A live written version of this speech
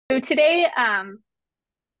So today,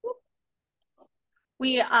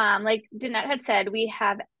 like Danette had said, we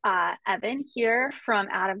have Evan here from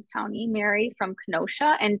Adams County, Mary from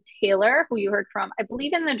Kenosha, and Taylor, who you heard from, I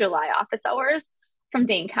believe, in the July office hours from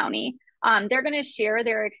Dane County. They're going to share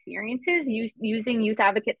their experiences using Youth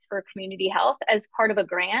Advocates for Community Health as part of a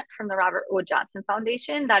grant from the Robert Wood Johnson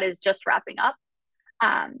Foundation that is just wrapping up.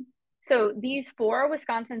 So these 4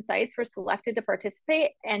 Wisconsin sites were selected to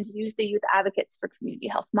participate and use the Youth Advocates for Community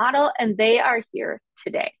Health model, and they are here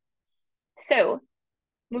today. So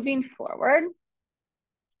moving forward,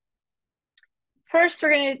 first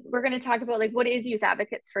we're gonna talk about like what is Youth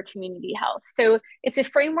Advocates for Community Health. So it's a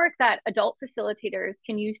framework that adult facilitators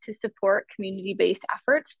can use to support community-based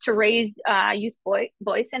efforts to raise youth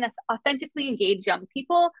voice and authentically engage young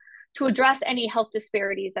people to address any health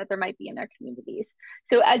disparities that there might be in their communities.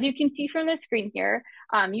 So as you can see from the screen here,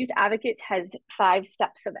 Youth Advocates has 5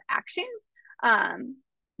 steps of action.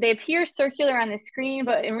 They appear circular on the screen,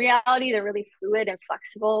 but in reality, they're really fluid and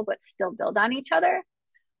flexible, but still build on each other.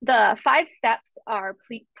 The 5 steps are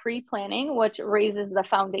pre-planning, which raises the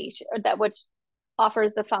foundation, which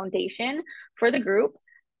offers the foundation for the group.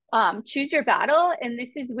 Choose your battle, and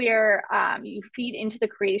this is where you feed into the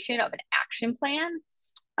creation of an action plan.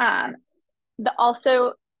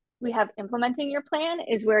 Also, we have implementing your plan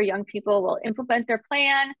is where young people will implement their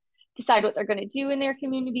plan, decide what they're going to do in their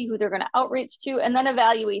community, who they're going to outreach to, and then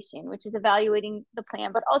evaluation, which is evaluating the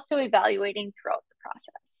plan, but also evaluating throughout the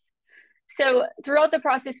process. So throughout the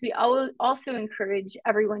process, we also encourage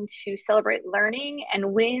everyone to celebrate learning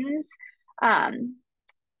and wins, and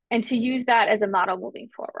to use that as a model moving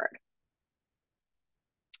forward.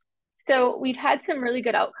 So we've had some really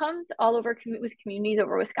good outcomes all over with communities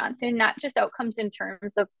over Wisconsin, not just outcomes in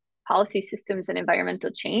terms of policy systems and environmental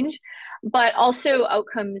change, but also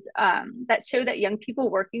outcomes that show that young people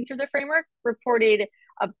working through the framework reported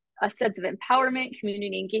a sense of empowerment,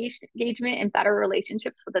 community engagement, and better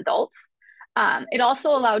relationships with adults. It also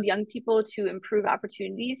allowed young people to improve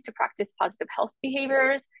opportunities to practice positive health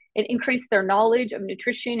behaviors. It increased their knowledge of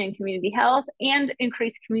nutrition and community health, and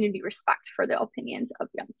increased community respect for the opinions of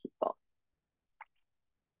young people.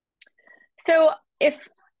 So if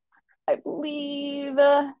I believe,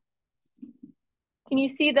 can you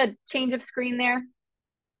see the change of screen there?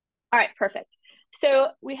 All right, perfect. So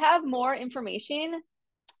we have more information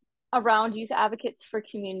around Youth Advocates for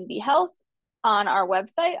Community Health on our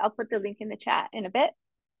website. I'll put the link in the chat in a bit.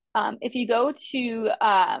 If you go to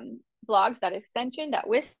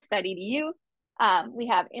blogs.extension.wisc.edu, we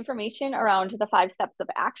have information around the 5 steps of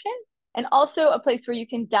action, and also a place where you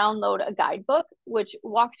can download a guidebook, which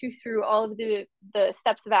walks you through all of the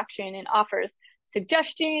steps of action and offers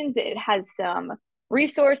suggestions. It has some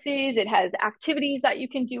resources. It has activities that you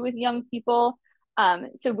can do with young people.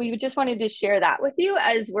 So we just wanted to share that with you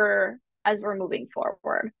as we're moving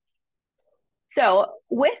forward. So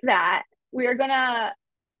with that, we're gonna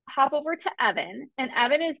hop over to Evan, and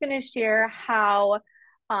Evan is going to share how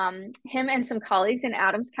him and some colleagues in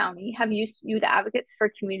Adams County have used Youth Advocates for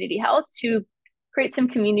Community Health to create some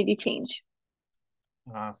community change.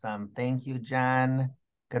 Awesome. Thank you, Jen.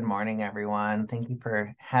 Good morning, everyone. Thank you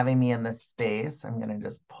for having me in this space. I'm going to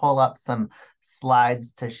just pull up some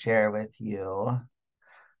slides to share with you. All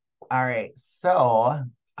right, so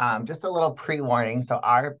just a little pre-warning. So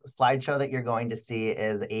our slideshow that you're going to see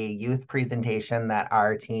is a youth presentation that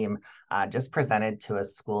our team just presented to a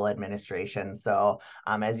school administration. So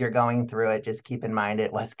as you're going through it, just keep in mind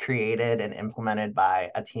it was created and implemented by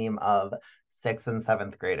a team of 6th and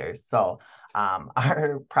 7th graders. So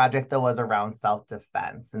our project though was around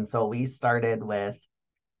self-defense. And so we started with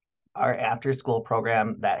our after-school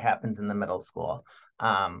program that happens in the middle school.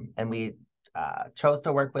 And we chose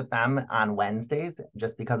to work with them on Wednesdays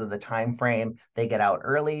just because of the time frame. They get out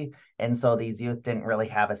early, and so these youth didn't really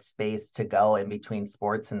have a space to go in between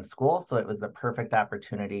sports and school, so it was the perfect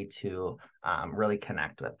opportunity to really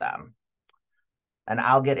connect with them. And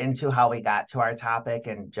I'll get into how we got to our topic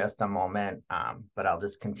in just a moment, but I'll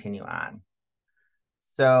just continue on.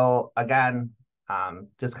 So again,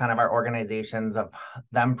 just kind of our organizations of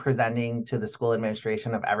them presenting to the school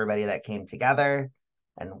administration of everybody that came together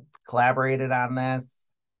and collaborated on this.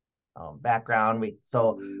 Background, we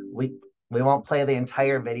won't play the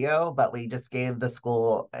entire video, but we just gave the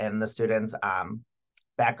school and the students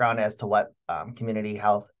background as to what community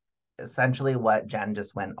health, essentially what Jen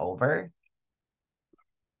just went over.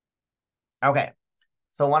 Okay,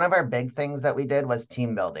 so one of our big things that we did was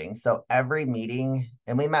team building. So every meeting,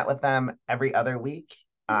 and we met with them every other week.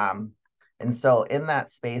 And so in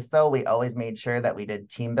that space, though, we always made sure that we did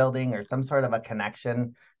team building or some sort of a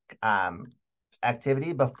connection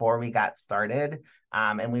activity before we got started.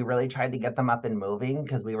 And we really tried to get them up and moving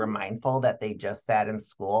because we were mindful that they just sat in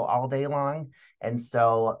school all day long. And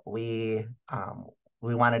so we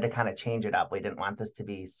wanted to kind of change it up. We didn't want this to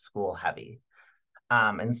be school heavy.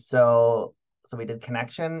 And so we did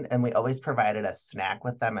connection, and we always provided a snack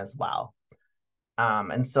with them as well.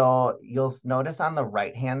 And so you'll notice on the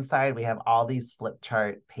right-hand side, we have all these flip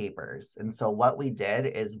chart papers. And so what we did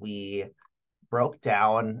is we broke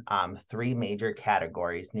down 3 major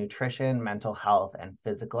categories: nutrition, mental health, and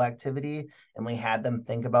physical activity. And we had them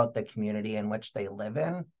think about the community in which they live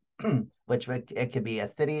in, which it could be a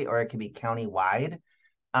city or it could be county-wide.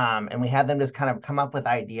 And we had them just kind of come up with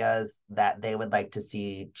ideas that they would like to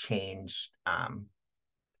see changed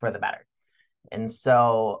for the better. And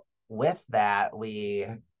so with that, we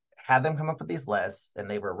had them come up with these lists, and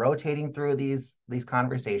they were rotating through these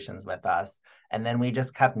conversations with us. And then we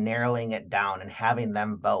just kept narrowing it down and having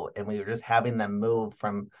them vote. And we were just having them move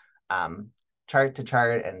from chart to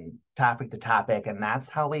chart and topic to topic. And that's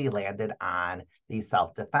how we landed on the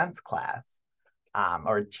self-defense class,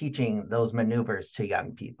 or teaching those maneuvers to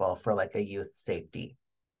young people for like a youth safety.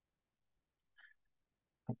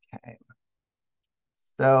 Okay.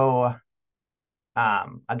 So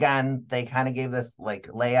again, they kind of gave this like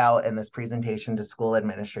layout in this presentation to school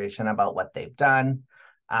administration about what they've done.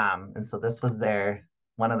 And so this was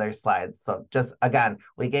one of their slides. So just again,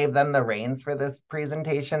 we gave them the reins for this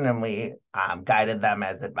presentation, and we guided them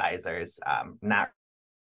as advisors, not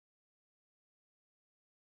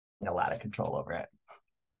a lot of control over it.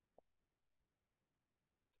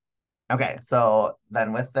 Okay, so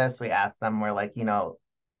then with this, we asked them, we're like,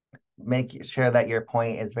 make sure that your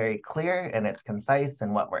point is very clear and it's concise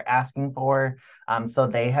and what we're asking for. So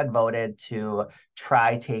they had voted to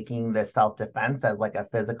try taking the self-defense as like a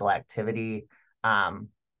physical activity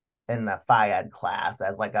in the Phy-Ed class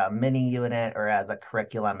as like a mini unit or as a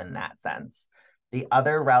curriculum in that sense. The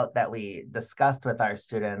other route that we discussed with our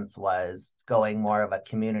students was going more of a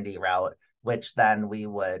community route, which then we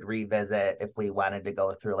would revisit if we wanted to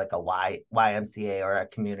go through like a YMCA or a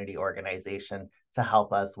community organization to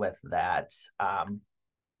help us with that,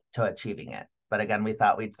 to achieving it. But again, we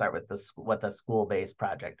thought we'd start with a school-based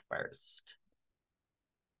project first.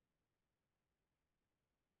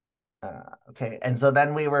 Okay, and so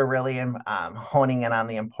then we were really honing in on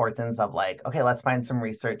the importance of like, okay, let's find some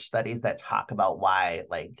research studies that talk about why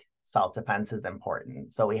like self-defense is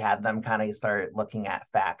important. So we had them kind of start looking at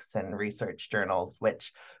facts and research journals,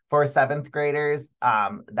 which for 7th graders,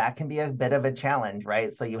 that can be a bit of a challenge,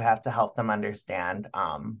 right? So you have to help them understand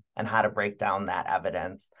and how to break down that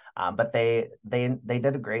evidence. But they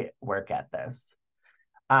did a great work at this.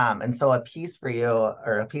 And so a piece for you,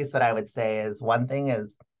 or a piece that I would say is, one thing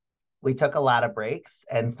is we took a lot of breaks,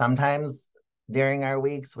 and sometimes during our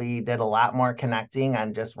weeks, we did a lot more connecting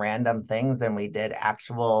on just random things than we did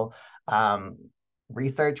actual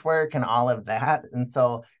research work and all of that. And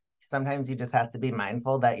so sometimes you just have to be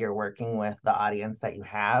mindful that you're working with the audience that you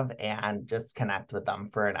have and just connect with them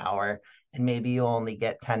for an hour. And maybe you only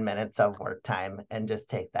get 10 minutes of work time, and just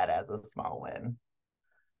take that as a small win.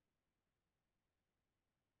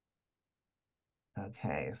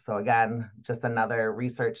 Okay, so again, just another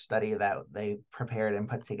research study that they prepared and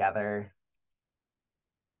put together.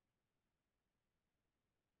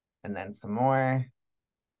 And then some more.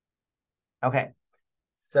 Okay,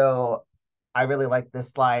 so I really like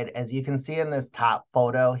this slide. As you can see in this top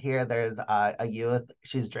photo here, there's a youth,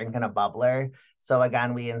 she's drinking a bubbler. So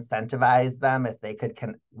again, we incentivize them if they could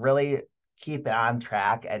really keep it on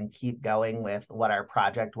track and keep going with what our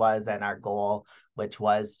project was and our goal, which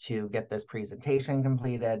was to get this presentation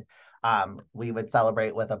completed. We would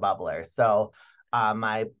celebrate with a bubbler. So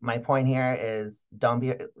my point here is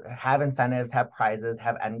have incentives, have prizes,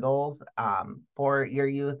 have end goals for your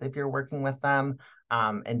youth if you're working with them.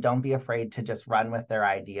 And don't be afraid to just run with their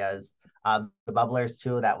ideas. The bubblers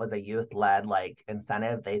too, that was a youth-led like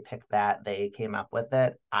incentive. They picked that, they came up with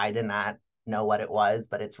it. I did not know what it was,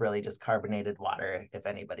 but it's really just carbonated water if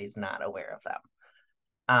anybody's not aware of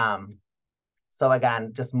them. So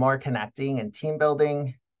again, just more connecting and team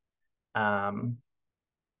building.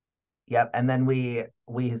 Yep, and then we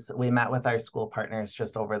met with our school partners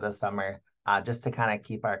just over the summer, just to kind of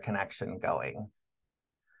keep our connection going.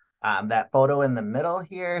 That photo in the middle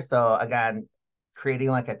here, so again, creating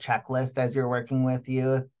like a checklist as you're working with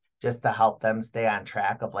youth, just to help them stay on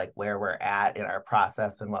track of like where we're at in our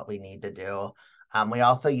process and what we need to do. We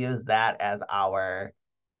also use that as our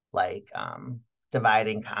like divide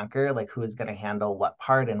and conquer, like who's going to handle what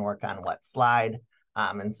part and work on what slide.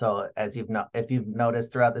 And so as if you've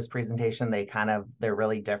noticed throughout this presentation, they're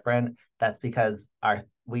really different. That's because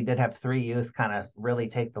we did have 3 youth kind of really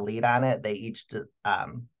take the lead on it. They each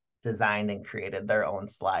designed and created their own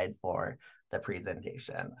slide for the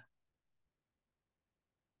presentation.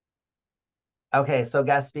 Okay, so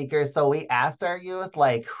guest speakers. So we asked our youth,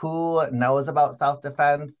 like, who knows about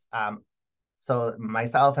self-defense? So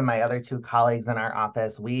myself and my other 2 colleagues in our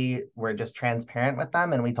office, we were just transparent with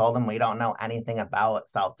them and we told them we don't know anything about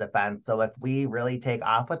self-defense. So if we really take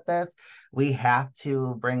off with this, we have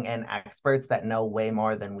to bring in experts that know way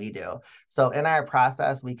more than we do. So in our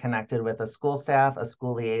process, we connected with a school staff, a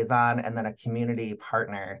school liaison, and then a community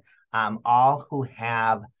partner, all who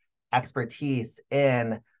have expertise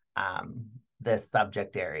in this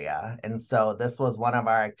subject area. And so this was one of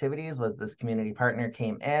our activities, was this community partner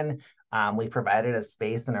came in. We provided a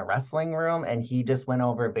space in a wrestling room, and he just went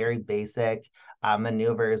over very basic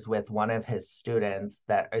maneuvers with one of his students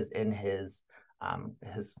that is in his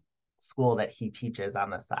school that he teaches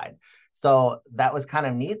on the side. So that was kind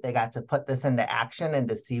of neat. They got to put this into action and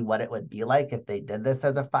to see what it would be like if they did this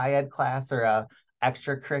as a Phy Ed class or a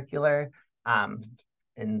extracurricular. And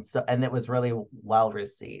it was really well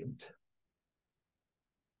received.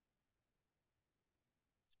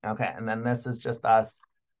 Okay, and then this is just us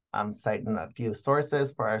citing a few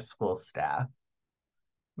sources for our school staff.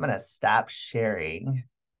 I'm going to stop sharing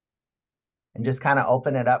and just kind of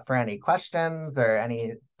open it up for any questions or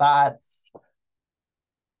any thoughts.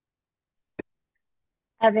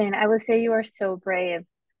 Evan, I would say you are so brave.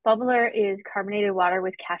 Bubbler is carbonated water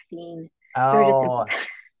with caffeine. You're just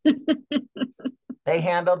Oh, they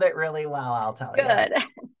handled it really well, I'll tell you. good.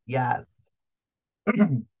 Yes.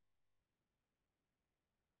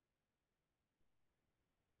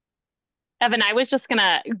 Evan,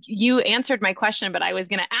 you answered my question, but I was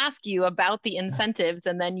gonna ask you about the incentives,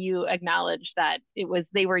 and then you acknowledged that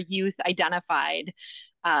they were youth identified,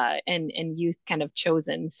 and youth kind of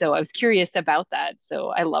chosen. So I was curious about that. So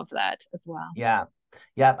I love that as well. Yeah.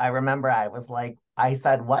 Yep. I remember I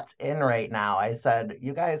said, what's in right now? I said,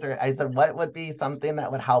 what would be something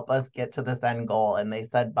that would help us get to this end goal? And they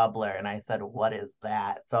said bubbler. And I said, what is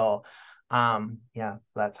that? So, yeah, so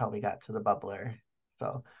that's how we got to the bubbler.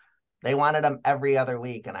 So they wanted them every other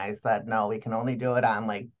week. And I said, no, we can only do it on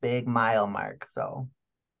like big mile marks. So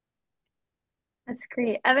That's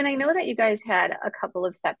great. Evan, I know that you guys had a couple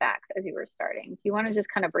of setbacks as you were starting. Do you want to just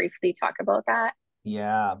kind of briefly talk about that?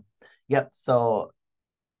 yeah. Yep. So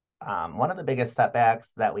one of the biggest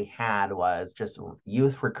setbacks that we had was just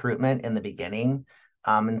youth recruitment in the beginning.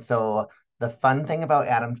 And so the fun thing about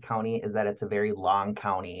Adams County is that it's a very long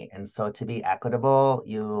county. And so to be equitable,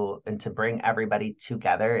 and to bring everybody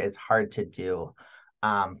together is hard to do,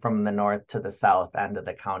 from the north to the south end of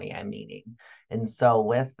the county, I'm meaning. And so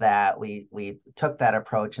with that, we took that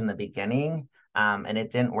approach in the beginning, and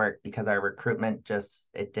it didn't work because our recruitment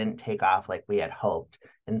it didn't take off like we had hoped.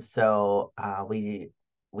 And so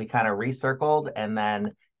we kind of recircled, and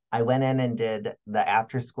then I went in and did the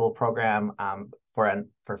after school program for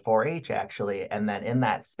 4-H actually. And then in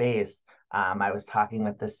that space, I was talking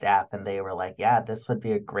with the staff and they were like, yeah, this would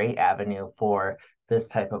be a great avenue for this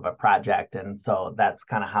type of a project. And so that's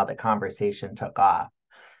kind of how the conversation took off.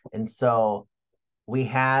 And so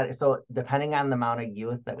depending on the amount of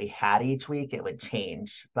youth that we had each week, it would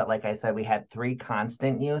change. But like I said, we had 3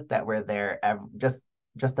 constant youth that were there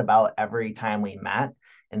just about every time we met.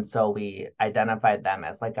 And so we identified them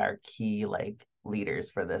as like our key like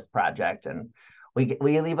leaders for this project. And we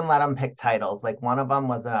even let them pick titles. Like one of them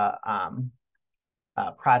was a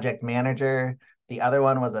project manager. The other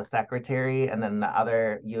one was a secretary, and then the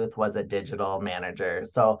other youth was a digital manager.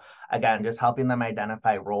 So again, just helping them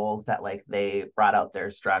identify roles that like they brought out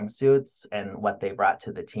their strong suits, and what they brought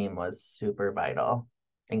to the team was super vital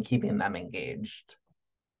in keeping them engaged.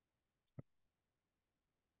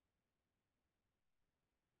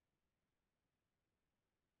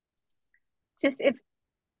 Just if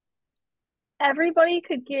everybody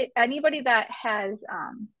could get anybody that has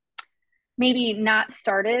maybe not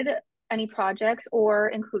started any projects or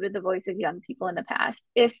included the voice of young people in the past,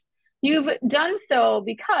 if you've done so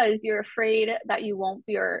because you're afraid that you won't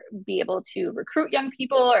be able to recruit young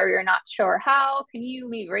people, or you're not sure how, can you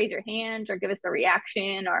maybe raise your hand or give us a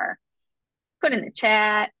reaction or put in the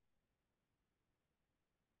chat?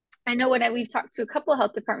 I know we've talked to a couple of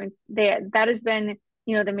health departments, that has been,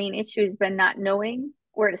 the main issue has been not knowing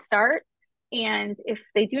where to start. And if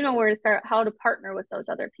they do know where to start, how to partner with those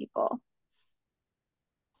other people.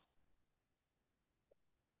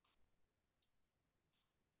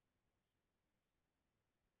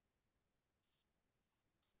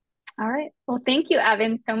 All right. Well, thank you,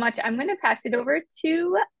 Evan, so much. I'm going to pass it over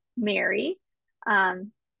to Mary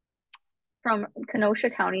from Kenosha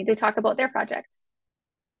County to talk about their project.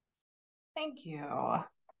 Thank you. All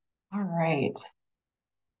right.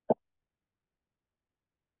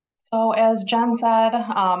 So as Jen said,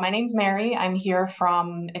 my name's Mary. I'm here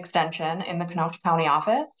from Extension in the Kenosha County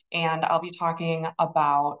office, and I'll be talking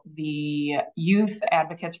about the Youth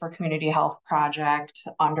Advocates for Community Health project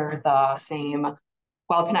under the same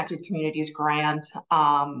Well-Connected Communities grant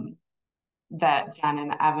that Jen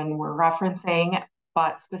and Evan were referencing,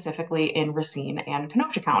 but specifically in Racine and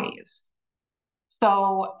Kenosha counties.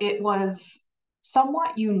 So it was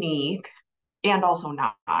somewhat unique and also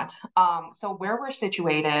not. So where we're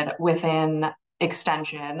situated within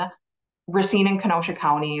Extension, Racine and Kenosha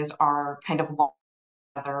counties are kind of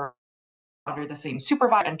together under the same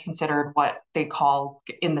supervisor and considered what they call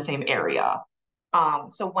in the same area.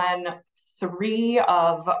 So when three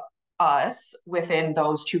of us within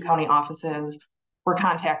those two county offices were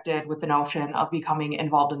contacted with the notion of becoming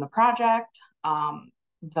involved in the project,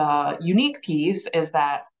 the unique piece is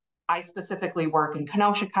that I specifically work in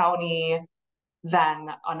Kenosha County. Then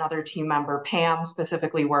another team member, Pam,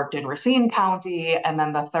 specifically worked in Racine County. And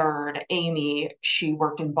then the third, Amy, she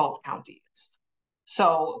worked in both counties.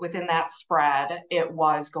 So within that spread, it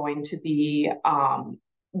was going to be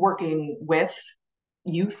working with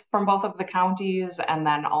youth from both of the counties. And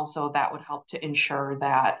then also that would help to ensure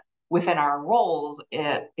that within our roles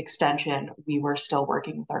at Extension, we were still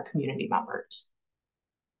working with our community members.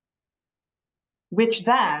 Which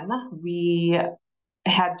then we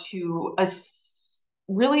had to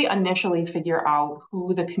really initially figure out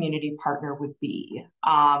who the community partner would be.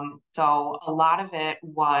 So a lot of it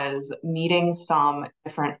was meeting some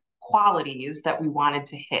different qualities that we wanted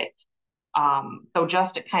to hit. So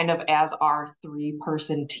just kind of as our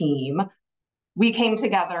three-person team, we came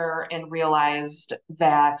together and realized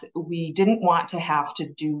that we didn't want to have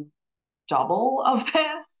to do double of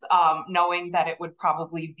this, knowing that it would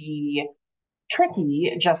probably be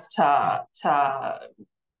tricky just to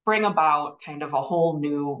bring about kind of a whole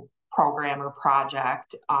new program or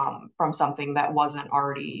project from something that wasn't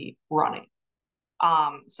already running.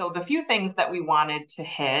 So the few things that we wanted to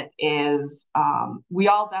hit is we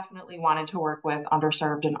all definitely wanted to work with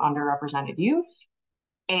underserved and underrepresented youth.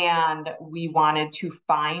 And we wanted to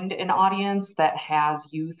find an audience that has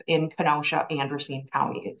youth in Kenosha and Racine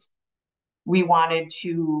counties. We wanted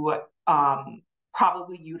to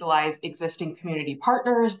probably utilize existing community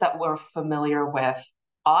partners that were familiar with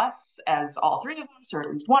us as all three of us, or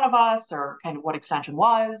at least one of us, or kind of what Extension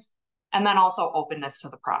was, and then also openness to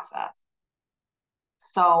the process.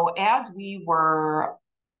 So as we were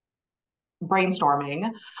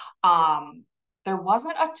brainstorming, there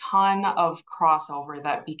wasn't a ton of crossover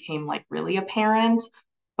that became like really apparent.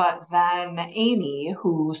 But then Amy,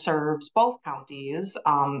 who serves both counties,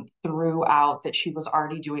 threw out that she was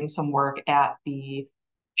already doing some work at the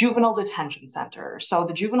Juvenile Detention Center. So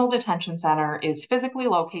the Juvenile Detention Center is physically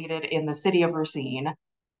located in the city of Racine,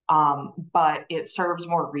 but it serves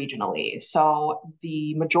more regionally. So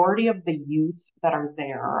the majority of the youth that are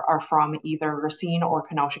there are from either Racine or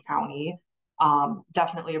Kenosha County.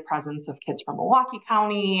 Definitely a presence of kids from Milwaukee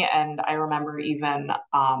County. And I remember even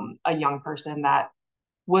a young person that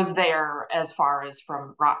was there as far as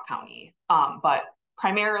from Rock County. But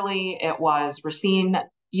primarily it was Racine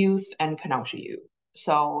youth and Kenosha youth.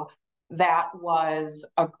 So that was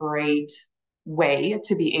a great way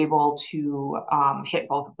to be able to hit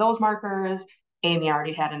both of those markers. Amy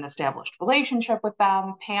already had an established relationship with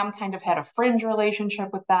them. Pam kind of had a fringe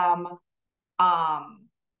relationship with them.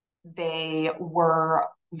 They were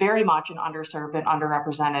very much an underserved and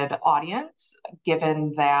underrepresented audience,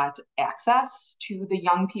 given that access to the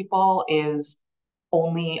young people is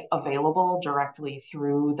only available directly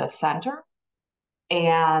through the center.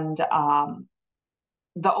 And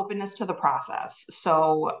the openness to the process.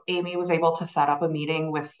 So Amy was able to set up a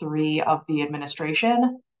meeting with three of the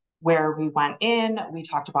administration where we went in, we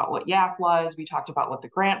talked about what YAC was, we talked about what the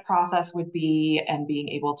grant process would be, and being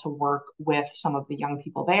able to work with some of the young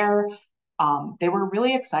people there. They were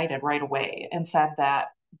really excited right away and said that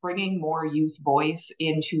bringing more youth voice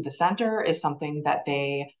into the center is something that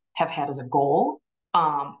they have had as a goal,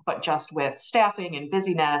 but just with staffing and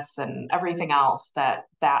busyness and everything else, that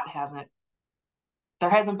there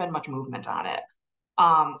hasn't been much movement on it.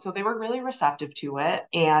 So they were really receptive to it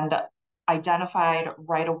and identified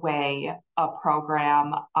right away a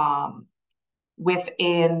program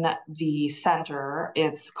within the center.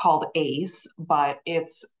 It's called ACE, but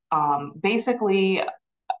it's basically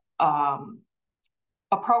a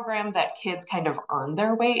program that kids kind of earn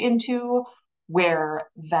their way into, where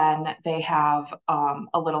then they have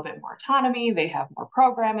a little bit more autonomy, they have more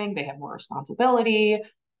programming, they have more responsibility.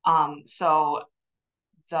 So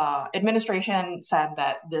the administration said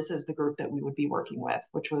that this is the group that we would be working with,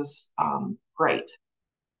 which was great.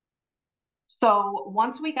 So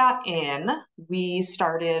once we got in, we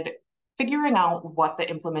started figuring out what the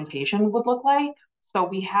implementation would look like. So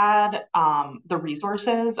we had the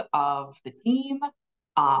resources of the team.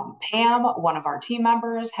 Pam, one of our team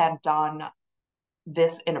members, had done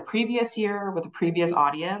this in a previous year with a previous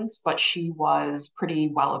audience, but she was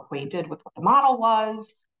pretty well acquainted with what the model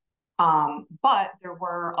was. But there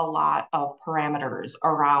were a lot of parameters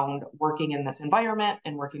around working in this environment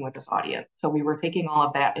and working with this audience. So we were taking all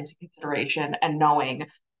of that into consideration and knowing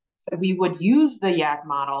that we would use the YAC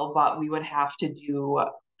model, but we would have to do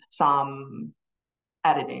some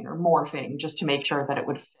editing or morphing just to make sure that it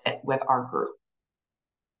would fit with our group.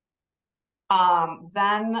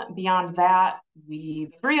 Then beyond that,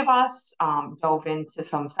 the three of us dove into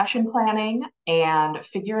some session planning and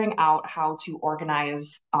figuring out how to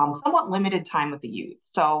organize somewhat limited time with the youth.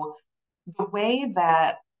 So the way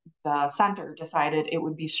that the center decided it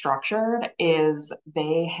would be structured is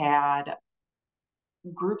they had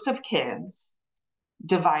groups of kids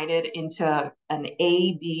divided into an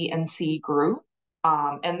A, B, and C group.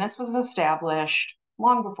 And this was established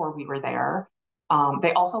long before we were there.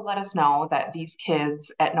 They also let us know that these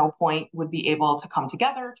kids at no point would be able to come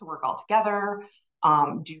together to work all together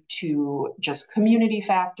due to just community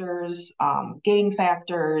factors, gang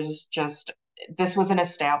factors. Just this was an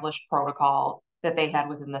established protocol that they had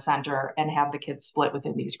within the center and had the kids split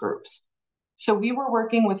within these groups. So we were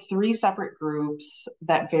working with 3 separate groups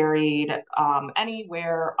that varied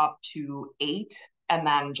anywhere up to 8, and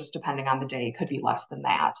then just depending on the day, could be less than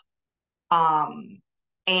that.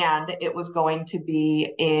 And it was going to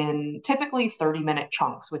be in typically 30-minute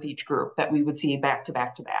chunks with each group that we would see back to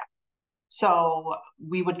back to back. So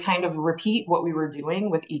we would kind of repeat what we were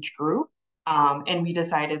doing with each group. And we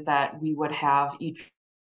decided that we would have each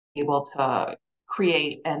be able to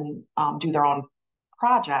create and do their own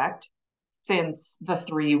project, since the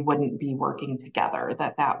 3 wouldn't be working together,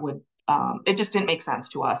 that would, it just didn't make sense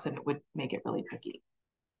to us and it would make it really tricky.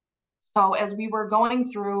 So as we were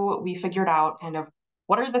going through, we figured out kind of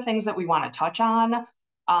what are the things that we want to touch on.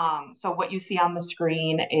 So what you see on the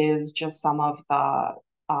screen is just some of the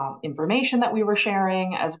information that we were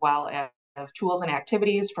sharing, as well as tools and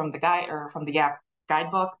activities from the guide or from the YAC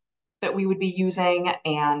guidebook that we would be using,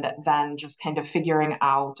 and then just kind of figuring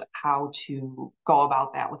out how to go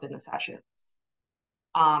about that within the session.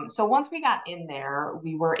 So once we got in there,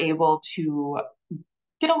 we were able to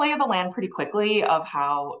get a lay of the land pretty quickly of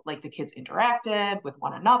how like the kids interacted with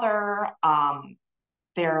one another.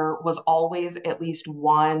 There was always at least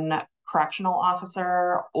one correctional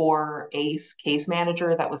officer or ACE case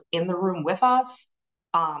manager that was in the room with us,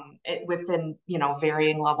 within,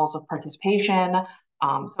 varying levels of participation.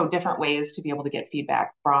 So different ways to be able to get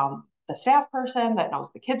feedback from the staff person that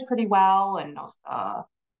knows the kids pretty well and knows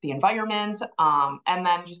the environment, and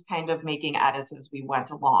then just kind of making edits as we went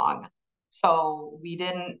along. So we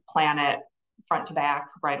didn't plan it front to back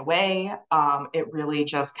right away. It really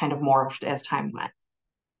just kind of morphed as time went.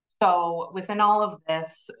 So within all of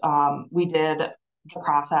this, we did the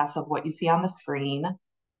process of what you see on the screen,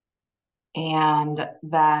 and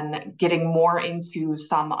then getting more into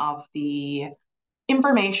some of the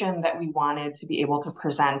information that we wanted to be able to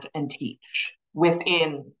present and teach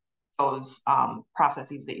within those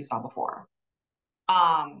processes that you saw before.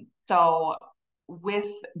 So with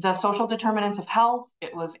the social determinants of health,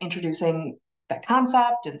 it was introducing that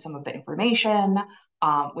concept and some of the information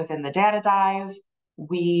within the data dive.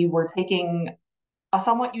 We were taking a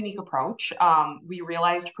somewhat unique approach. We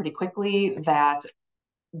realized pretty quickly that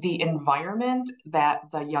the environment that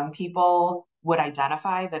the young people would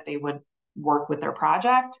identify that they would work with their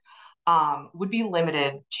project would be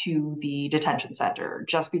limited to the detention center,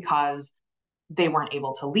 just because they weren't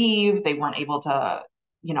able to leave, they weren't able to,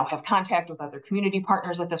 have contact with other community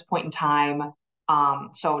partners at this point in time.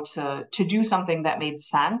 So to do something that made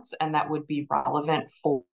sense and that would be relevant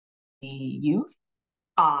for the youth,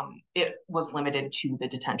 it was limited to the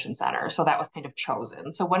detention center. So that was kind of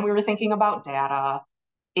chosen. So when we were thinking about data,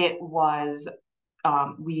 it was,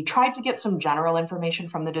 we tried to get some general information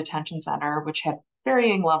from the detention center, which had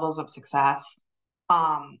varying levels of success.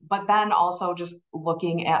 But then also just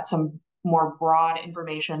looking at some more broad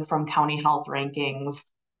information from county health rankings,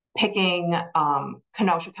 picking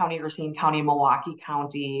Kenosha County, Racine County, Milwaukee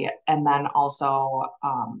County, and then also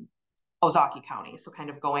Ozaukee County. So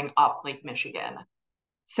kind of going up Lake Michigan,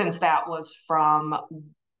 since that was from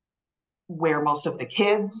where most of the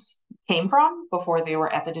kids came from before they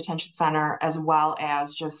were at the detention center, as well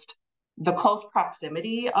as just the close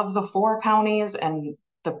proximity of the 4 counties and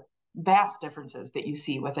the vast differences that you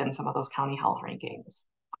see within some of those county health rankings.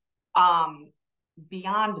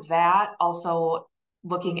 Beyond that, also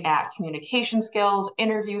looking at communication skills,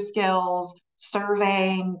 interview skills,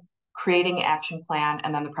 surveying, creating action plan,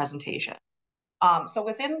 and then the presentation. So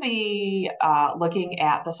within the looking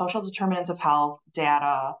at the social determinants of health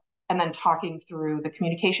data, and then talking through the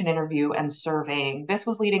communication interview and surveying, this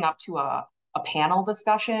was leading up to a panel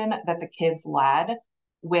discussion that the kids led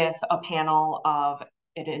with a panel of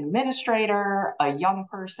an administrator, a young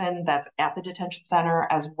person that's at the detention center,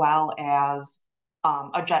 as well as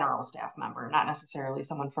a general staff member, not necessarily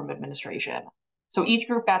someone from administration. So each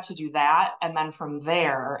group got to do that. And then from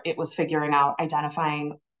there, it was figuring out,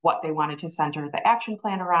 identifying what they wanted to center the action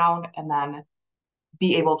plan around, and then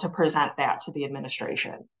be able to present that to the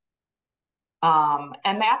administration.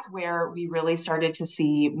 And that's where we really started to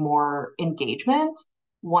see more engagement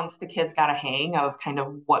once the kids got a hang of kind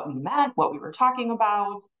of what we meant, what we were talking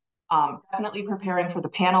about. Definitely preparing for the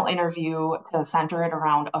panel interview to center it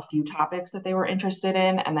around a few topics that they were interested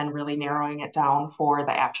in, and then really narrowing it down for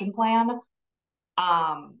the action plan.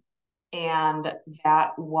 And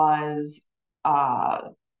that was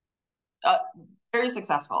very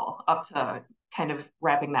successful up to kind of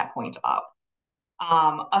wrapping that point up.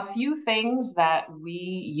 A few things that we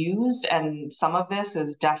used, and some of this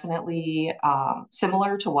is definitely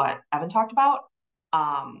similar to what Evan talked about,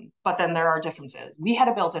 but then there are differences. We had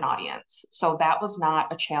a built-in audience, so that was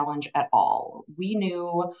not a challenge at all. We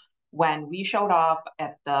knew when we showed up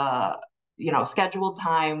at the scheduled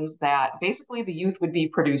times that basically the youth would be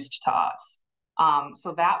produced to us.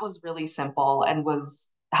 So that was really simple and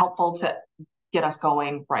was helpful to get us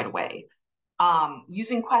going right away.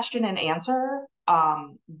 Using question and answer,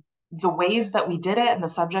 the ways that we did it and the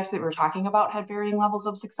subjects that we were talking about had varying levels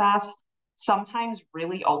of success. Sometimes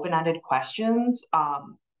really open-ended questions,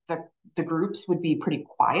 the groups would be pretty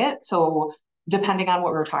quiet. So depending on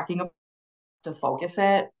what we were talking about, to focus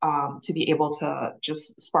it, to be able to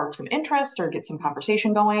just spark some interest or get some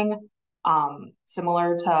conversation going.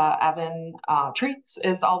 Similar to Evan, treats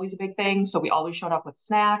is always a big thing. So we always showed up with a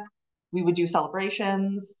snack. We would do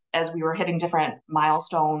celebrations as we were hitting different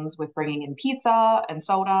milestones with bringing in pizza and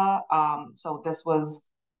soda. So this was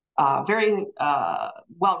very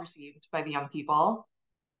well received by the young people.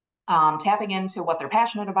 Tapping into what they're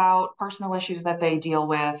passionate about, personal issues that they deal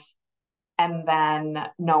with, and then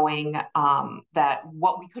knowing that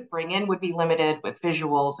what we could bring in would be limited with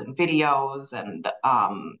visuals and videos and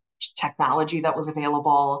technology that was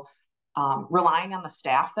available, relying on the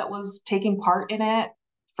staff that was taking part in it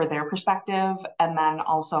for their perspective, and then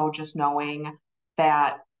also just knowing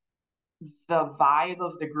that the vibe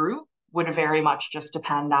of the group would very much just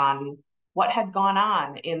depend on what had gone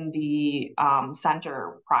on in the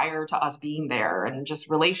center prior to us being there, and just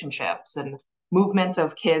relationships and movement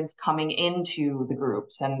of kids coming into the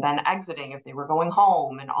groups and then exiting if they were going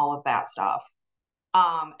home and all of that stuff.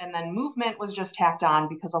 And then movement was just tacked on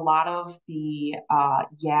because a lot of the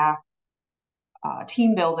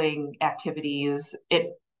team building activities,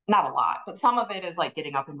 not a lot, but some of it is like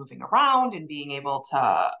getting up and moving around and being able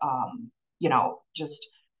to, just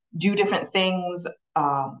do different things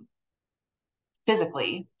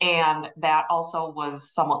physically. And that also was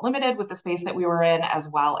somewhat limited with the space that we were in, as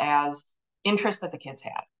well as interest that the kids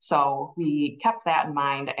had. So we kept that in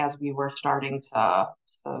mind as we were starting to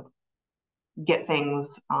get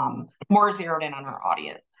things more zeroed in on our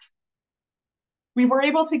audience. We were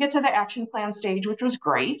able to get to the action plan stage, which was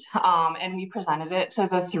great, and we presented it to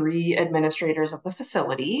the 3 administrators of the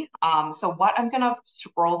facility. So what I'm going to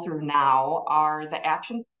scroll through now are the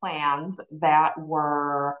action plans that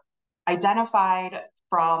were identified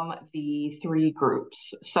from the 3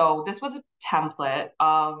 groups. So this was a template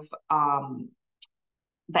of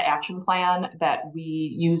the action plan that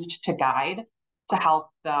we used to guide to help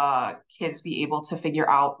the kids be able to figure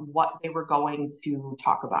out what they were going to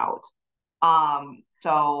talk about.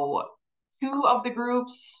 So 2 of the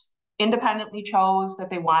groups independently chose that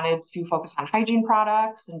they wanted to focus on hygiene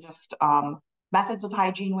products and just methods of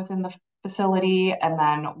hygiene within the facility. And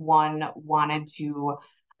then 1 wanted to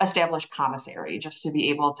establish commissary, just to be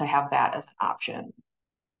able to have that as an option.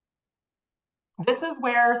 This is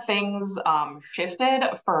where things shifted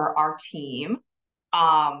for our team.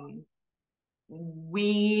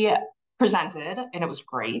 We presented and it was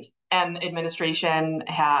great, and administration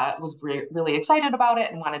was really excited about it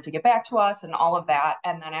and wanted to get back to us and all of that.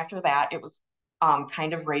 And then after that, it was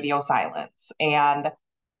kind of radio silence. And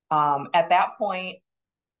at that point,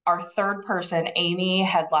 our 3rd person, Amy,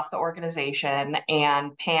 had left the organization,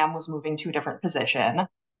 and Pam was moving to a different position,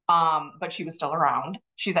 but she was still around.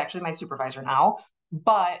 She's actually my supervisor now.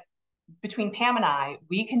 But between Pam and I,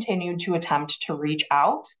 we continued to attempt to reach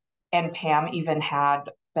out, and Pam even had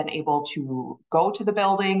been able to go to the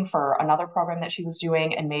building for another program that she was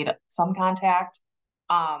doing and made some contact,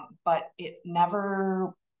 but it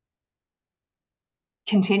never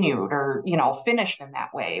continued or, finished in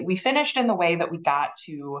that way. We finished in the way that we got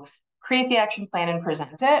to create the action plan and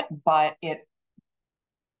present it, but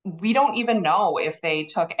we don't even know if they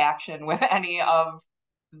took action with any of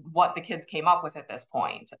what the kids came up with at this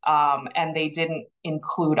point. And they didn't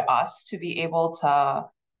include us to be able to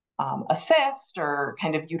assist or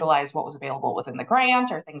kind of utilize what was available within the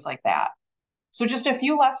grant or things like that. So just a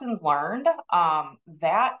few lessons learned.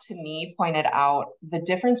 That to me pointed out the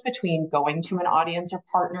difference between going to an audience or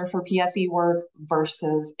partner for PSE work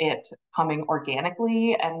versus it coming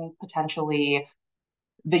organically and potentially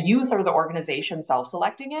the youth or the organization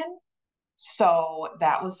self-selecting in. So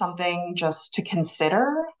that was something just to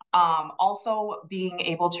consider. Also, being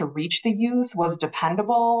able to reach the youth was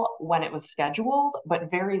dependable when it was scheduled, but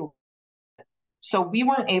very. So we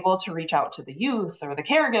weren't able to reach out to the youth or the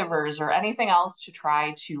caregivers or anything else to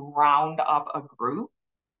try to round up a group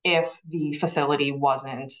if the facility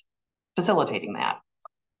wasn't facilitating that.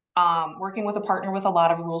 Working with a partner with a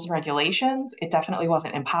lot of rules and regulations, it definitely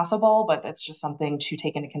wasn't impossible, but that's just something to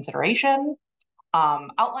take into consideration.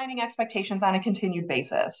 Outlining expectations on a continued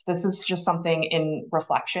basis. This is just something in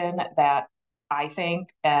reflection that I think,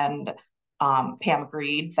 and Pam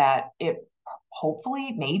agreed that it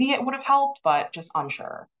hopefully, maybe it would have helped, but just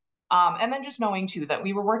unsure. And then just knowing too that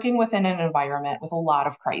we were working within an environment with a lot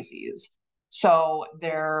of crises. So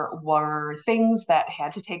there were things that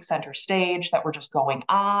had to take center stage that were just going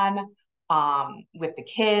on with the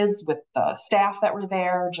kids, with the staff that were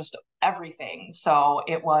there, just everything. So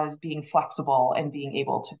it was being flexible and being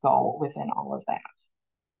able to go within all of that.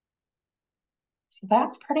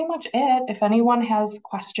 That's pretty much it. If anyone has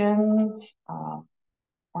questions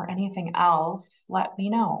or anything else, let me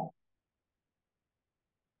know.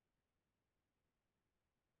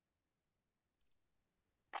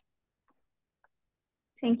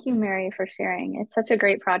 Thank you, Mary, for sharing. It's such a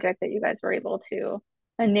great project that you guys were able to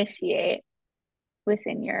initiate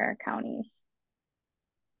within your counties.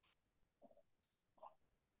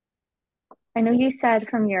 I know you said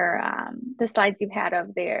from your the slides you had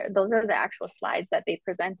of there, those are the actual slides that they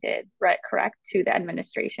presented, right? Correct, to the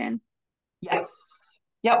administration. Yes.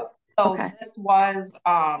 Yep. So this was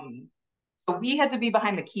so we had to be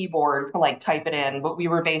behind the keyboard to like type it in, but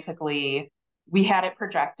we had it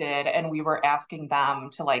projected and we were asking them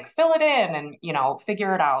to like fill it in and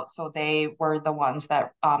figure it out. So they were the ones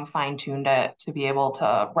that fine-tuned it to be able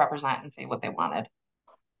to represent and say what they wanted.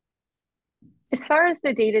 As far as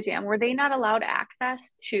the data jam, were they not allowed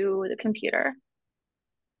access to the computer?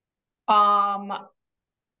 Correct.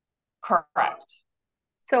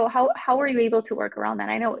 So how were you able to work around that?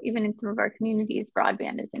 I know even in some of our communities,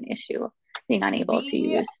 broadband is an issue, being unable to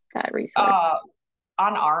use that resource.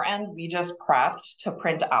 On our end, we just prepped to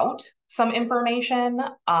print out some information,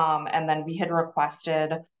 and then we had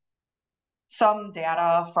requested some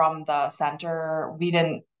data from the center. We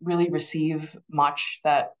didn't really receive much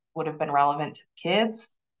that would have been relevant to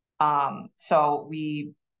kids. So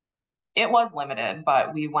it was limited,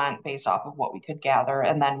 but we went based off of what we could gather,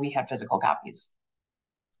 and then we had physical copies.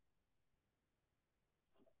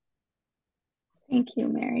 Thank you,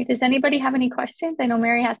 Mary. Does anybody have any questions? I know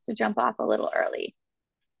Mary has to jump off a little early.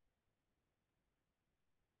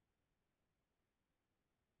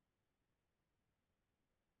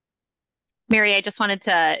 Mary, I just wanted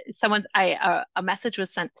to, a message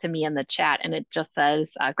was sent to me in the chat and it just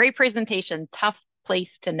says, great presentation, tough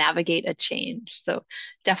place to navigate a change. So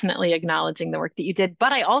definitely acknowledging the work that you did.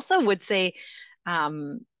 But I also would say,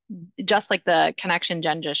 just like the connection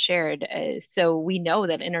Jen just shared, so we know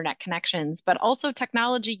that internet connections, but also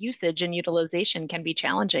technology usage and utilization can be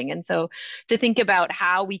challenging. And so to think about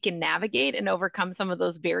how we can navigate and overcome some of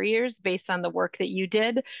those barriers based on the work that you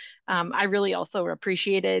did, I really also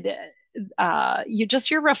appreciated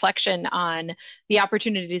your reflection on the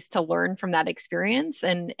opportunities to learn from that experience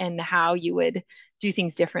and how you would do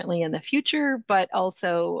things differently in the future, but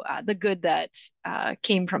also the good that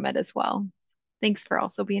came from it as well. Thanks for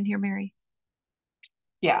also being here, Mary.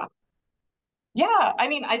 Yeah. Yeah, I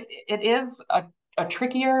mean, it is a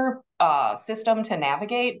trickier system to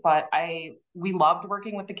navigate, but we loved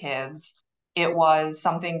working with the kids. It was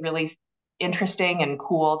something really interesting and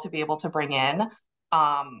cool to be able to bring in.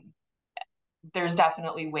 There's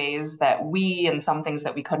definitely ways that and some things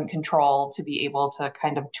that we couldn't control to be able to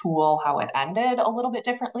kind of tool how it ended a little bit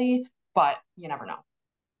differently, but you never know.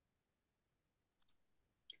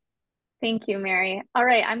 Thank you, Mary. All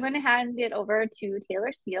right, I'm going to hand it over to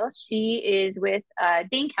Taylor Seale. She is with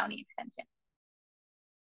Dane County Extension.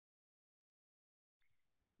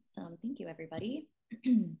 Thank you, everybody.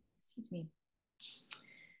 Excuse me.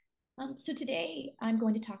 So today I'm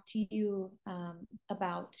going to talk to you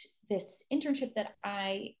about this internship that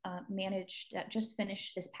I managed that just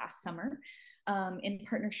finished this past summer in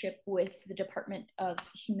partnership with the Department of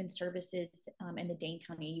Human Services and the Dane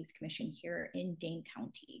County Youth Commission here in Dane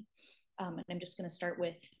County. And I'm just going to start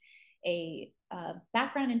with a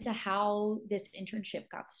background into how this internship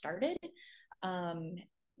got started,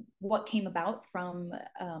 what came about from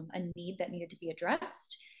a need that needed to be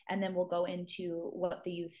addressed, and then we'll go into what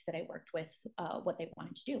the youth that I worked with, what they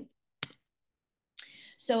wanted to do.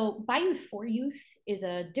 So By Youth for Youth is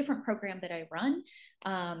a different program that I run.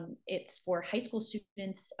 It's for high school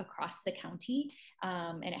students across the county,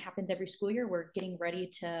 and it happens every school year. We're getting ready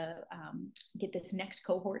to get this next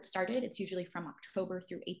cohort started. It's usually from October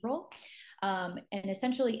through April. And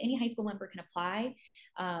essentially any high school member can apply,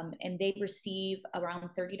 and they receive around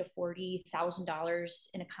 $30,000 to $40,000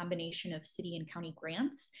 in a combination of city and county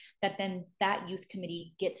grants that then that youth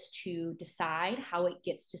committee gets to decide how it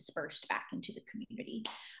gets dispersed back into the community.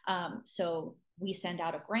 So we send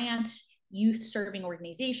out a grant. Youth serving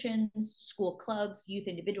organizations, school clubs, youth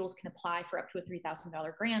individuals can apply for up to a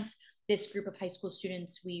 $3,000 grant. This group of high school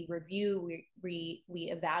students, we review, we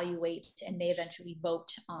evaluate, and they eventually vote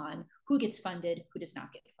on who gets funded, who does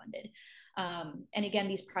not get funded. And again,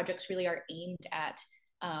 these projects really are aimed at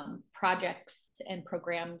projects and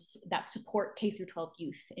programs that support K through 12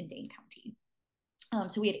 youth in Dane County.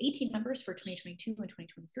 So we had 18 members for 2022 and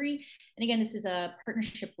 2023. And again, this is a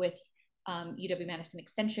partnership with UW-Madison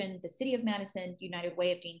Extension, the City of Madison, United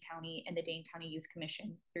Way of Dane County, and the Dane County Youth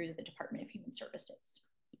Commission through the Department of Human Services.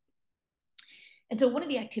 And so one of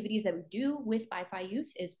the activities that we do with BiFi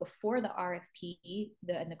Youth is before the RFP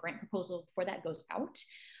and the grant proposal before that goes out,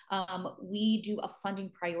 we do a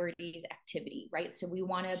funding priorities activity, right? So we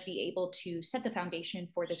want to be able to set the foundation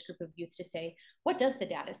for this group of youth to say, what does the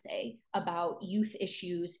data say about youth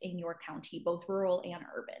issues in your county, both rural and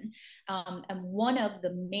urban? And one of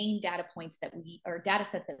the main data points that data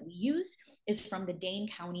sets that we use is from the Dane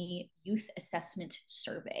County Youth Assessment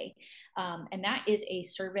Survey. And that is a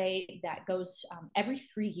survey that goes every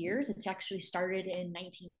 3 years. It's actually started in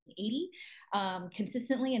 1980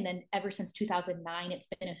 consistently. And then ever since 2009, it's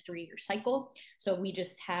been a 3-year cycle. So we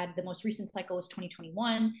just had the most recent cycle was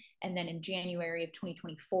 2021. And then in January of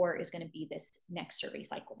 2024 is going to be this next survey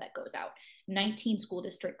cycle that goes out. 19 school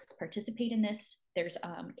districts participate in this. There's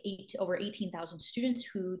over 18,000 students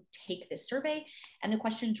who take this survey. And the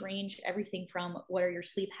questions range everything from what are your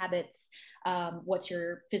sleep habits, what's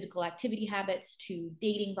your physical activity habits, to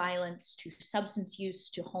dating violence, to substance use,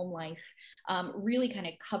 to home life, really kind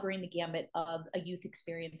of covering the gambit of a youth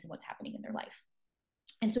experience and what's happening in their life.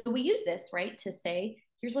 And so we use this, right, to say,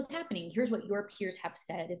 here's what's happening. Here's what your peers have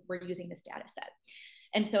said. We're using this data set.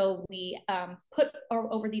 And so we put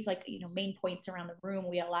over these main points around the room.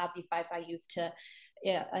 We allow these BiFi youth to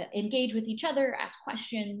engage with each other, ask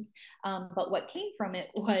questions. But what came from it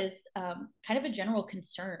was kind of a general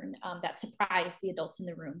concern that surprised the adults in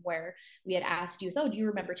the room, where we had asked youth, oh, do you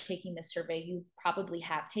remember taking this survey? You probably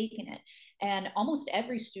have taken it. And almost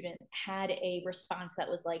every student had a response that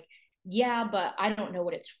was like, yeah, but I don't know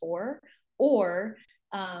what it's for. Or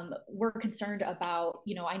we're concerned about,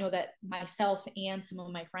 I know that myself and some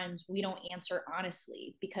of my friends, we don't answer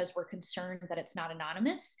honestly because we're concerned that it's not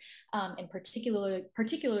anonymous, and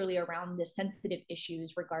particularly around the sensitive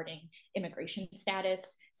issues regarding immigration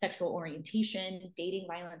status, sexual orientation, dating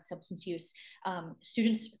violence, substance use.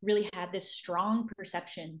 Students really had this strong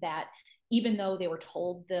perception that even though they were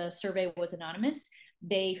told the survey was anonymous,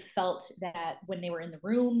 they felt that when they were in the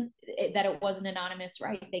room, that it wasn't anonymous,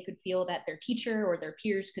 right? They could feel that their teacher or their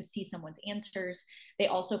peers could see someone's answers. They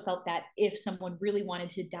also felt that if someone really wanted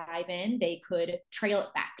to dive in, they could trail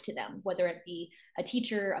it back to them, whether it be a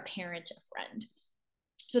teacher, a parent, a friend.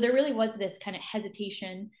 So there really was this kind of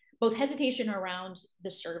hesitation, both hesitation around the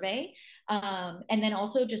survey, and then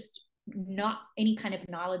also just not any kind of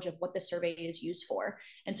knowledge of what the survey is used for.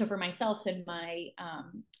 And so for myself and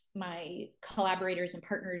my collaborators and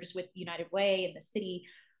partners with United Way and the city,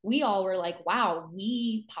 we all were like, wow,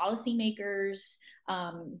 we policymakers,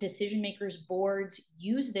 decision makers, boards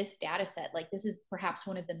use this data set. Like, this is perhaps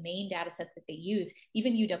one of the main data sets that they use.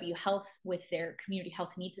 Even UW Health with their community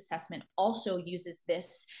health needs assessment also uses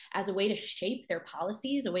this as a way to shape their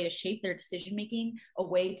policies, a way to shape their decision making, a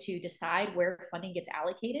way to decide where funding gets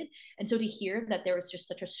allocated. And so to hear that there was just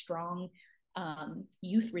such a strong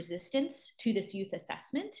youth resistance to this youth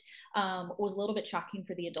assessment was a little bit shocking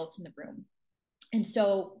for the adults in the room. And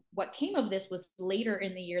so what came of this was later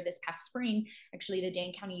in the year, this past spring, actually the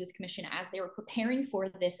Dane County Youth Commission, as they were preparing for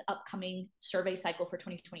this upcoming survey cycle for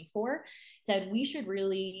 2024, said we should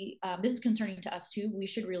really, this is concerning to us too, we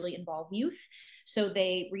should really involve youth. So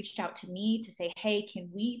they reached out to me to say, hey, can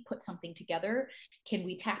we put something together? Can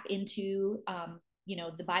we tap into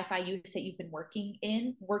the BiFi youth that you've been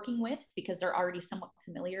working with, because they're already somewhat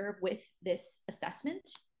familiar with this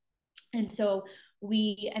assessment. And so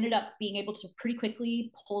we ended up being able to pretty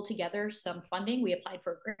quickly pull together some funding. We applied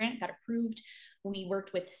for a grant, got approved. We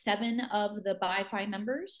worked with 7 of the BiFi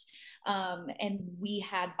members, and we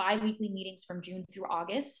had bi-weekly meetings from June through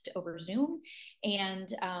August over Zoom. And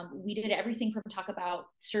we did everything from talk about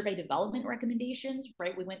survey development recommendations,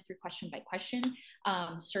 right? We went through question by question,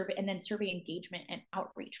 survey engagement and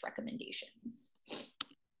outreach recommendations.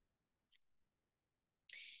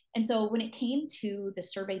 And so when it came to the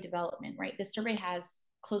survey development, right, this survey has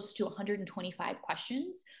close to 125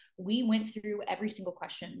 questions. We went through every single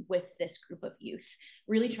question with this group of youth,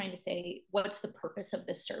 really trying to say, what's the purpose of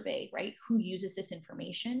this survey, right? Who uses this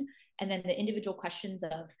information? And then the individual questions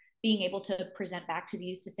of being able to present back to the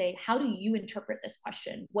youth to say, how do you interpret this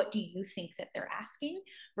question? What do you think that they're asking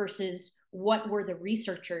versus what were the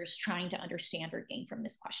researchers trying to understand or gain from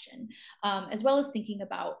this question? As well as thinking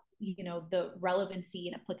about, the relevancy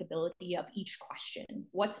and applicability of each question.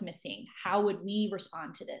 What's missing? How would we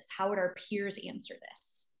respond to this? How would our peers answer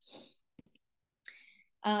this?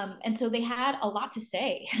 And so they had a lot to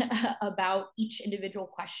say about each individual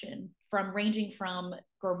question, ranging from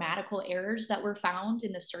grammatical errors that were found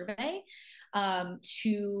in the survey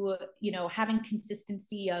to having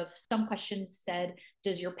consistency of some questions said,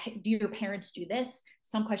 do your parents do this?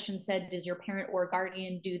 Some questions said, does your parent or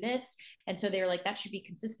guardian do this? And so they're like, that should be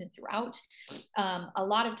consistent throughout. A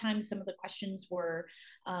lot of times some of the questions were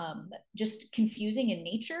just confusing in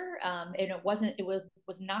nature, and it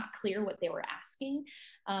was not clear what they were asking.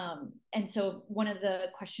 And so one of the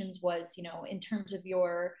questions was, in terms of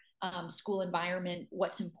your school environment,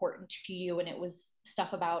 what's important to you? And it was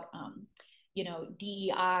stuff about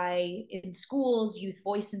DEI in schools, youth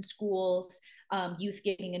voice in schools, youth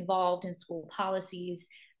getting involved in school policies.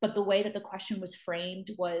 But the way that the question was framed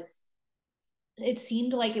was, it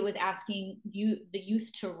seemed like it was asking the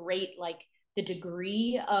youth to rate like the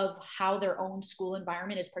degree of how their own school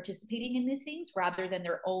environment is participating in these things, rather than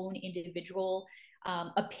their own individual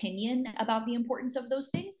opinion about the importance of those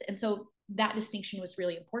things. And so that distinction was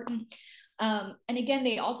really important. And again,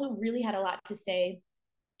 they also really had a lot to say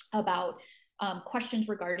about questions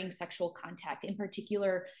regarding sexual contact, in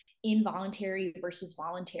particular involuntary versus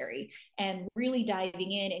voluntary, and really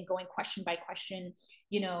diving in and going question by question.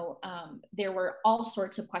 There were all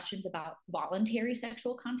sorts of questions about voluntary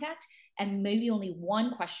sexual contact, and maybe only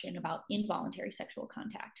one question about involuntary sexual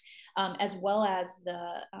contact, as well as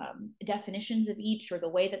the definitions of each, or the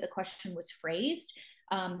way that the question was phrased.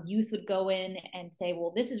 Youth would go in and say,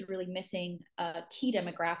 well, this is really missing a key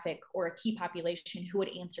demographic or a key population who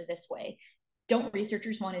would answer this way. Don't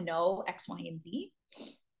researchers want to know X, Y, and Z?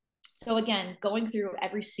 So again, going through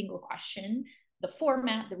every single question, the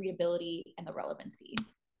format, the readability, and the relevancy.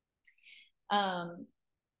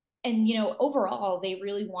 And, overall, they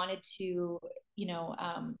really wanted to,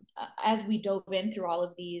 as we dove in through all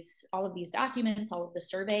of these documents, all of the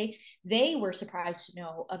survey, they were surprised to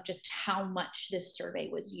know of just how much this survey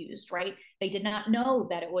was used, right? They did not know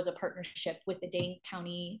that it was a partnership with the Dane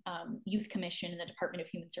County Youth Commission and the Department of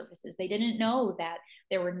Human Services. They didn't know that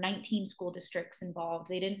there were 19 school districts involved.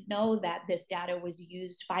 They didn't know that this data was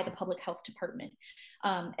used by the Public Health Department.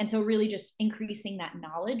 And so really just increasing that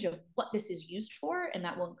knowledge of what this is used for, and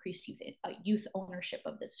that will increase youth ownership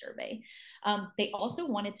of this survey. They also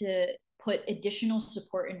wanted to put additional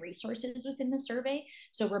support and resources within the survey.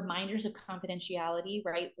 So reminders of confidentiality,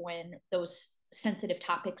 right, when those sensitive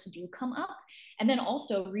topics do come up, and then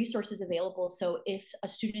also resources available. So if a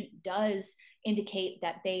student does indicate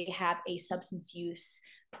that they have a substance use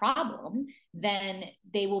problem, then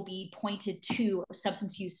they will be pointed to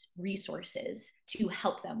substance use resources to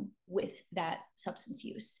help them with that substance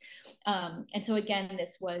use. And so again,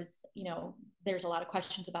 this was, there's a lot of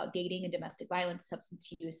questions about dating and domestic violence, substance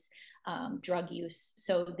use, drug use.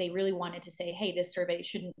 So they really wanted to say, hey, this survey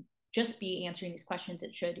shouldn't just be answering these questions.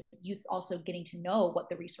 It should youth also getting to know what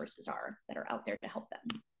the resources are that are out there to help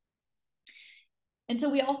them. And so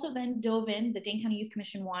we also then dove in, the Dane County Youth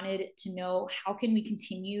Commission wanted to know, how can we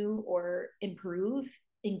continue or improve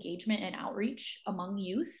engagement and outreach among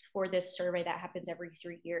youth for this survey that happens every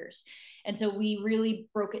 3 years. And so we really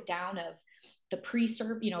broke it down of the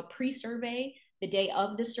pre-survey, the day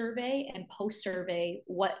of the survey and post-survey,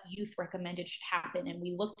 what youth recommended should happen. And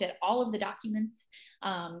we looked at all of the documents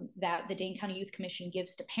that the Dane County Youth Commission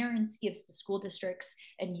gives to parents, gives to school districts,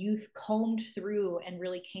 and youth combed through and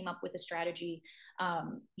really came up with a strategy,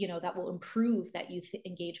 that will improve that youth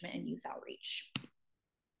engagement and youth outreach.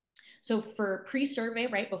 So for pre-survey,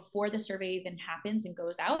 right before the survey even happens and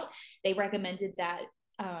goes out, they recommended that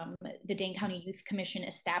the Dane County Youth Commission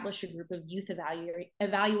establish a group of youth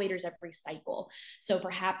evaluators every cycle. So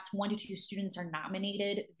perhaps 1 to 2 students are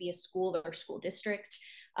nominated via school or school district,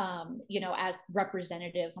 as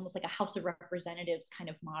representatives, almost like a House of Representatives kind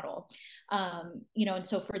of model. And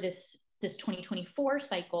so for this 2024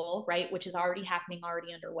 cycle, right, which is already happening,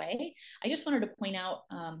 already underway, I just wanted to point out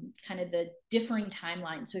kind of the differing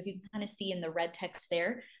timeline. So if you can kind of see in the red text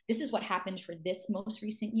there, this is what happened for this most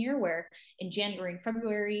recent year, where in January and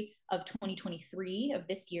February of 2023 of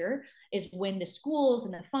this year is when the schools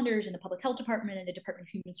and the funders and the public health department and the Department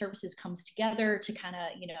of Human Services comes together to kind of,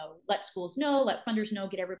 let schools know, let funders know,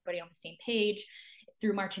 get everybody on the same page.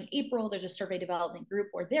 Through March and April, there's a survey development group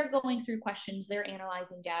where they're going through questions, they're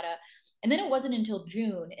analyzing data. And then it wasn't until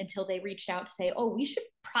June until they reached out to say, oh, we should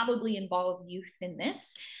probably involve youth in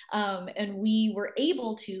this. And we were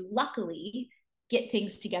able to, luckily, get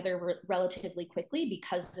things together relatively quickly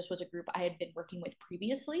because this was a group I had been working with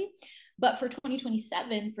previously. But for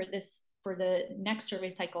 2027, for the next survey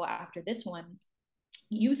cycle after this one,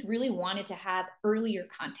 youth really wanted to have earlier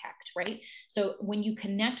contact, right? So when you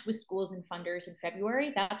connect with schools and funders in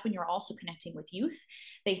February, that's when you're also connecting with youth.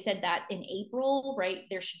 They said that in April, right,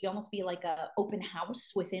 there should almost be like an open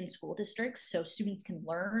house within school districts so students can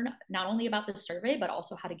learn not only about the survey, but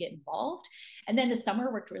also how to get involved. And then the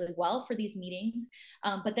summer worked really well for these meetings.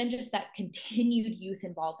 But then just that continued youth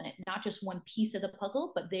involvement, not just one piece of the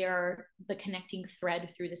puzzle, but they are the connecting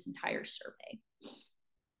thread through this entire survey.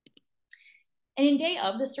 And in day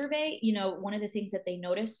of the survey, one of the things that they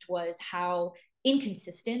noticed was how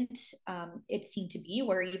inconsistent it seemed to be,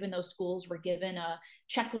 where even though schools were given a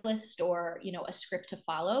checklist or, a script to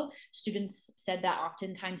follow, students said that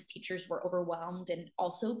oftentimes teachers were overwhelmed and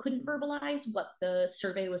also couldn't verbalize what the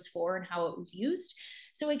survey was for and how it was used.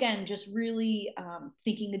 So again, just really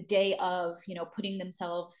thinking the day of, putting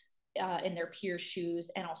themselves in their peers' shoes,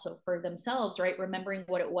 and also for themselves, right? Remembering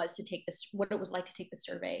what it was like to take the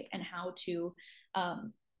survey and how to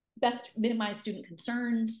best minimize student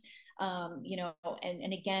concerns,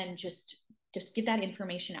 and again, just get that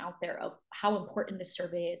information out there of how important this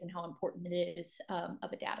survey is and how important it is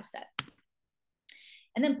of a data set.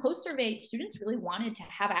 And then post-survey, students really wanted to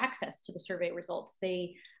have access to the survey results.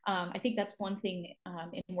 I think that's one thing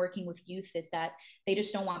in working with youth, is that they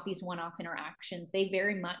just don't want these one-off interactions. They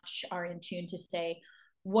very much are in tune to say,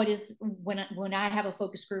 when I have a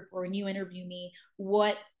focus group or when you interview me,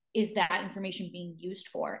 what is that information being used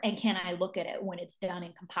for? And can I look at it when it's done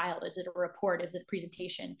and compiled? Is it a report? Is it a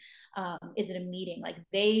presentation? Is it a meeting? Like,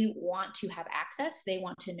 they want to have access. They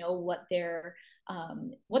want to know what their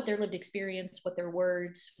lived experience, what their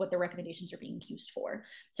words, what their recommendations are being used for.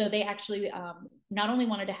 So they actually not only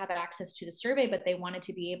wanted to have access to the survey, but they wanted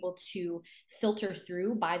to be able to filter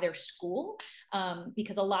through by their school,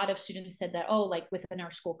 because a lot of students said that, like within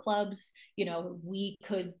our school clubs, we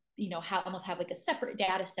could almost have like a separate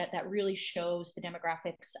data set that really shows the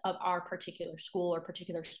demographics of our particular school or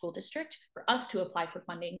particular school district for us to apply for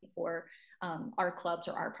funding for our clubs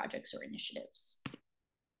or our projects or initiatives.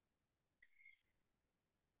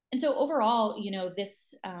 And so overall,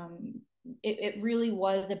 this, it really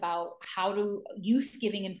was about how to youth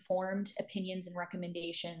giving informed opinions and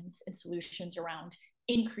recommendations and solutions around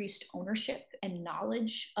increased ownership and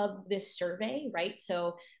knowledge of this survey, right?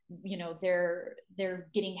 So, they're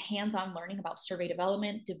getting hands-on learning about survey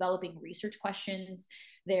development, developing research questions.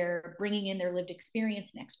 They're bringing in their lived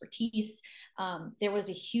experience and expertise. There was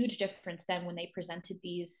a huge difference then when they presented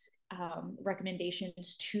these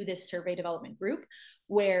recommendations to this survey development group,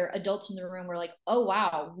 where adults in the room were like, oh,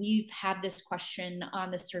 wow, we've had this question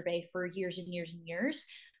on the survey for years and years and years.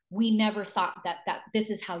 We never thought that this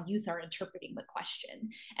is how youth are interpreting the question.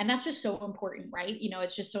 And that's just so important, right?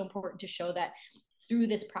 It's just so important to show that through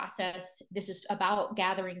this process, this is about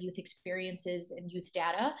gathering youth experiences and youth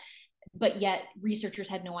data, but yet researchers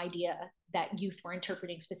had no idea that youth were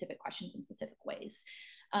interpreting specific questions in specific ways.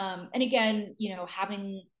 And again,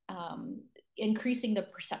 having increasing the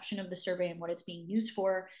perception of the survey and what it's being used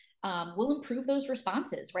for will improve those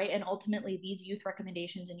responses, right? And ultimately, these youth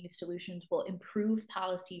recommendations and youth solutions will improve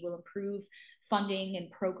policy, will improve funding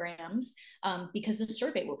and programs, because the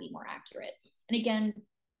survey will be more accurate. And again,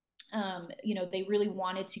 You know, they really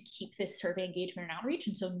wanted to keep this survey engagement and outreach.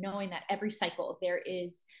 And so knowing that every cycle there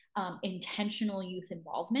is intentional youth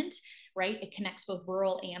involvement, right? It connects both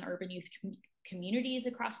rural and urban youth communities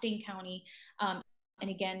across Dane County. And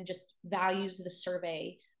again, just values the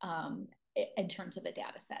survey in terms of a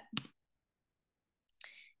data set.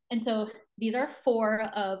 And so these are 4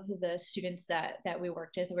 of the students that we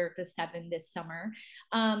worked with. We worked with 7 this summer.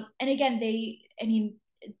 And again,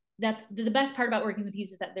 that's the best part about working with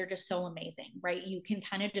youth is that they're just so amazing, right? You can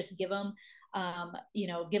kind of just give them,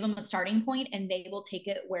 give them a starting point and they will take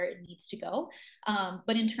it where it needs to go.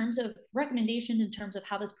 But in terms of recommendations, in terms of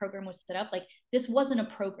how this program was set up, like this wasn't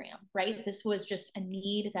a program, right? This was just a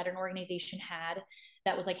need that an organization had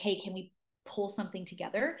that was like, hey, can we pull something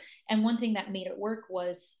together? And one thing that made it work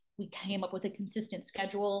was we came up with a consistent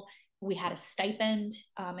schedule. We had a stipend,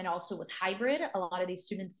 and also was hybrid. A lot of these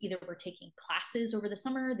students either were taking classes over the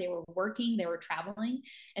summer, they were working, they were traveling.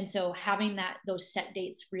 And so having those set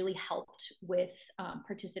dates really helped with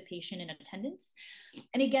participation and attendance.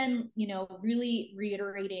 And again, really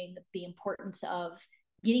reiterating the importance of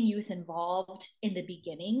getting youth involved in the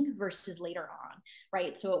beginning versus later on,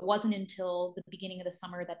 right? So it wasn't until the beginning of the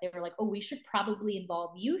summer that they were like, oh, we should probably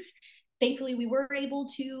involve youth. Thankfully, we were able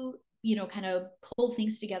to, kind of pull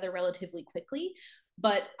things together relatively quickly.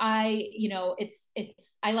 But I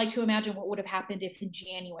like to imagine what would have happened if in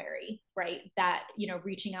January, right, that,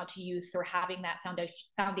 reaching out to youth or having that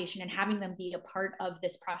foundation and having them be a part of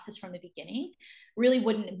this process from the beginning really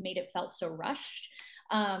wouldn't have made it felt so rushed.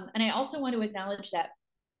 And I also want to acknowledge that,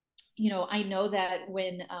 I know that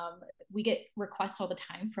when we get requests all the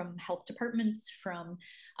time from health departments, from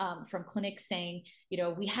clinics saying,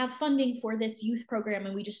 we have funding for this youth program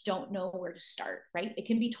and we just don't know where to start, right? It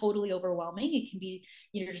can be totally overwhelming. It can be,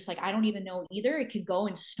 just like, I don't even know either. It could go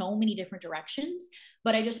in so many different directions.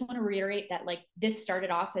 But I just want to reiterate that, like, this started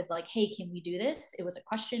off as like, hey, can we do this? It was a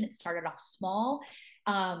question. It started off small.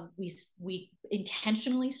 We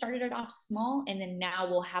intentionally started it off small, and then now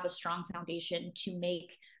we'll have a strong foundation to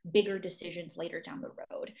make bigger decisions later down the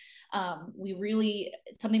road.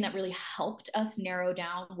 Something that really helped us narrow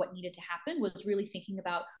down what needed to happen was really thinking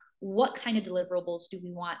about what kind of deliverables do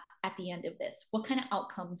we want at the end of this? What kind of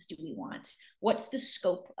outcomes do we want? What's the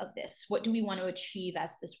scope of this? What do we want to achieve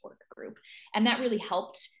as this work group? And that really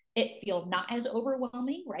helped it feel not as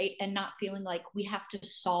overwhelming, right? And not feeling like we have to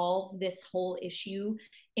solve this whole issue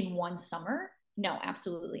in one summer. No,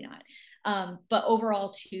 absolutely not. But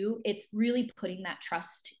overall too, it's really putting that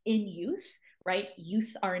trust in youth, right?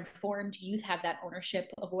 Youth are informed, youth have that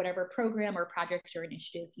ownership of whatever program or project or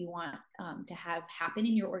initiative you want to have happen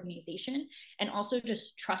in your organization. And also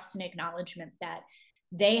just trust and acknowledgement that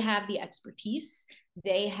they have the expertise,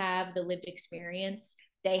 they have the lived experience,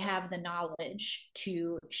 they have the knowledge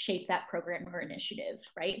to shape that program or initiative,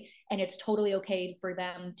 right? And it's totally okay for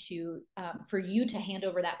them to, for you to hand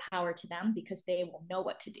over that power to them because they will know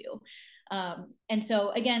what to do. And so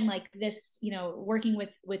again, like this, working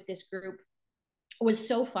with this group was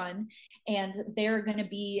so fun, and they're going to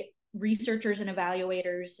be researchers and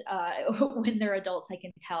evaluators when they're adults, I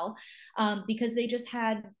can tell, because they just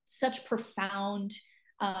had such profound,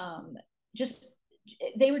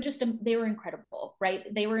 they were incredible, right?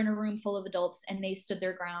 They were in a room full of adults and they stood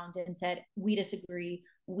their ground and said, we disagree,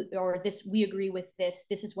 or we agree with this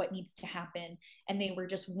is what needs to happen. And they were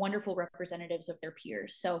just wonderful representatives of their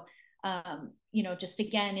peers. So just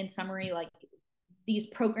again, in summary, like, these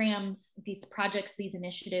programs, these projects, these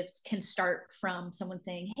initiatives can start from someone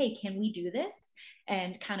saying, hey, can we do this?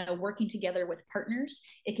 And kind of working together with partners.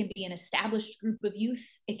 It can be an established group of youth.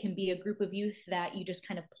 It can be a group of youth that you just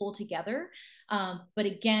kind of pull together. But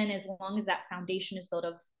again, as long as that foundation is built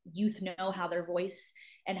of youth know how their voice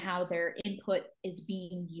and how their input is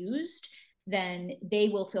being used, then they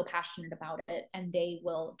will feel passionate about it, and they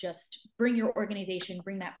will just bring your organization,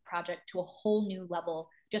 bring that project to a whole new level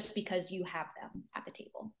just because you have them at the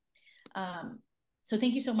table. So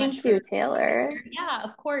thank you so much. Thank you, Taylor. Yeah,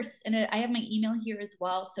 of course. And I have my email here as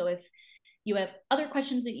well. So if you have other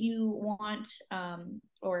questions that you want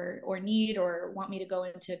or need or want me to go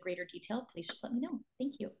into greater detail, please just let me know.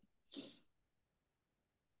 Thank you.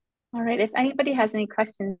 All right, if anybody has any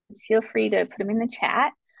questions, feel free to put them in the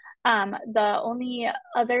chat. The only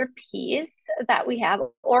other piece that we have,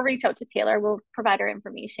 or reach out to Taylor, we'll provide our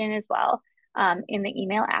information as well in the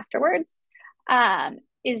email afterwards,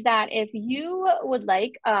 is that if you would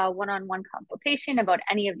like a one-on-one consultation about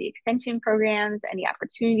any of the extension programs, any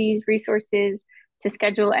opportunities, resources to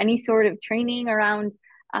schedule any sort of training around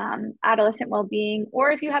adolescent well-being,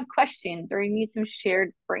 or if you have questions or you need some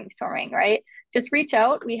shared brainstorming, right? Just reach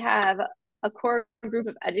out. We have a core group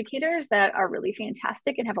of educators that are really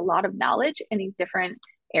fantastic and have a lot of knowledge in these different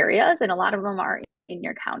areas, and a lot of them are in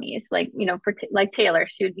your counties. Like, you know, for like Taylor,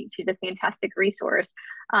 she's a fantastic resource.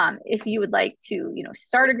 If you would like to, you know,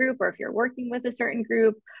 start a group, or if you're working with a certain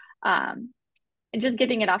group, and just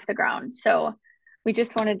getting it off the ground. So we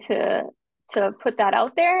just wanted to put that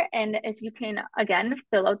out there. And if you can, again,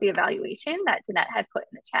 fill out the evaluation that Danette had put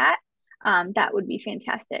in the chat, that would be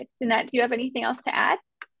fantastic. Danette, do you have anything else to add?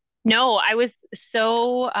 No, I was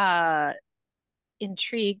so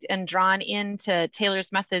intrigued and drawn into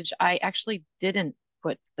Taylor's message. I actually didn't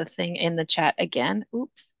put the thing in the chat again.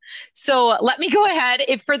 Oops. So let me go ahead.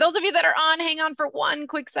 If for those of you that are on, hang on for one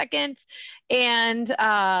quick second, and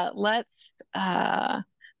let's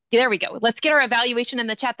there we go. Let's get our evaluation in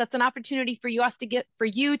the chat. That's an opportunity for you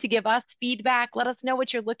to give us feedback. Let us know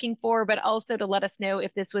what you're looking for, but also to let us know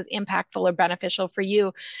if this was impactful or beneficial for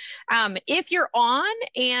you. If you're on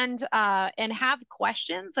and have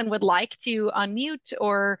questions and would like to unmute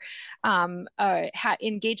or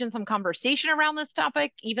engage in some conversation around this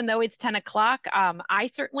topic, even though it's 10 o'clock, I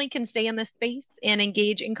certainly can stay in this space and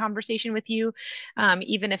engage in conversation with you,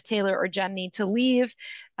 even if Taylor or Jen need to leave.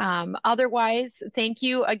 Otherwise, thank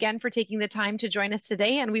you again for taking the time to join us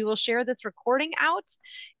today, and we will share this recording out.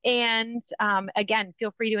 And again, feel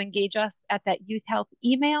free to engage us at that youth health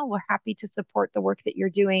email. We're happy to support the work that you're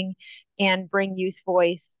doing and bring youth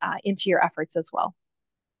voice into your efforts as well.